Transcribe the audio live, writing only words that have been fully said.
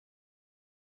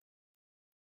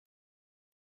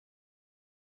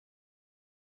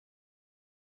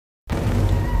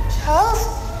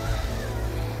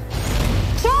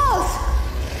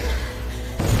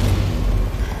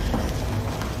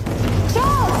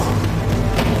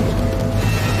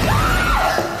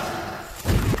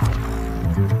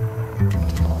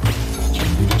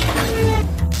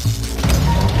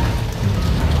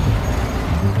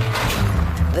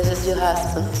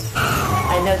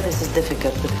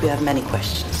We have many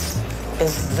questions.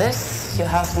 Is this your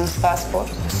husband's passport?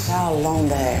 How long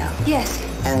there? Yes.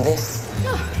 And this?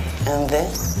 No. And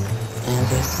this? And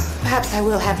this? Perhaps I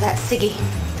will have that ciggy.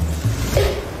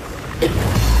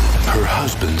 Her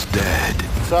husband's dead.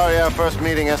 Sorry our first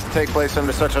meeting has to take place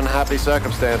under such unhappy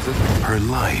circumstances. Her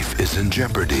life is in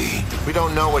jeopardy. We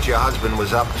don't know what your husband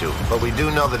was up to, but we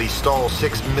do know that he stole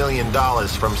 $6 million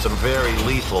from some very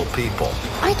lethal people.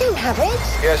 I don't have it.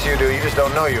 Yes, you do. You just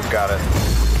don't know you've got it.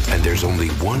 And there's only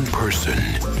one person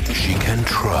she can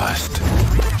trust.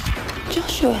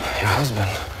 Joshua. Your husband.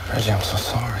 Reggie, I'm so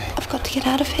sorry. I've got to get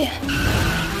out of here.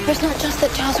 It's not just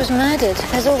that Charles was murdered.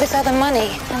 There's all this other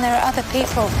money, and there are other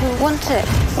people who want it.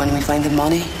 When we find the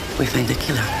money, we find the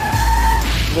killer.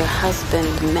 Your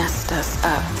husband messed us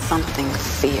up. Something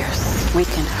fierce. We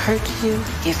can hurt you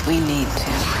if we need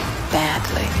to.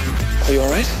 Badly. Are you all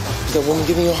right? Is that woman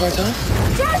giving you a hard time?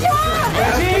 Joshua!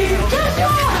 Reggie!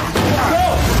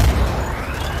 Joshua!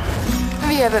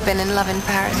 Have you ever been in love in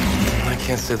Paris? I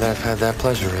can't say that I've had that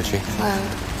pleasure, Reggie. Well,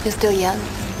 you're still young.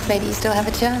 Maybe you still have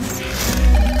a chance.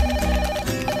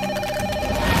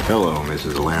 Hello,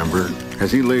 Mrs. Lambert.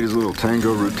 Has he laid his little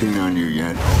tango routine on you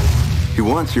yet? He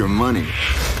wants your money,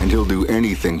 and he'll do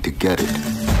anything to get it.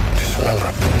 Just remember,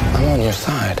 I'm on your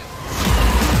side.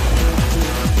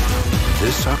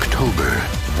 This October,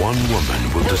 one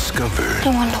woman will discover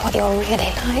I wonder what you're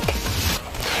really like.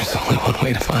 There's only one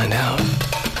way to find out.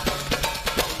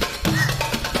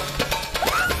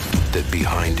 that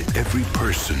behind every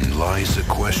person lies a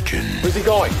question. Where's he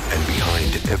going? And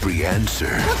behind every answer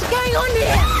What's going on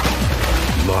here?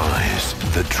 lies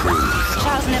the truth.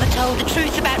 Charles never told the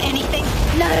truth about anything.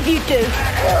 None of you do.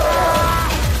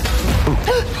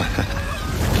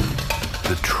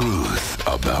 The truth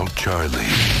about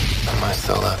Charlie. Am I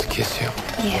still allowed to kiss you?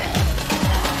 Yeah.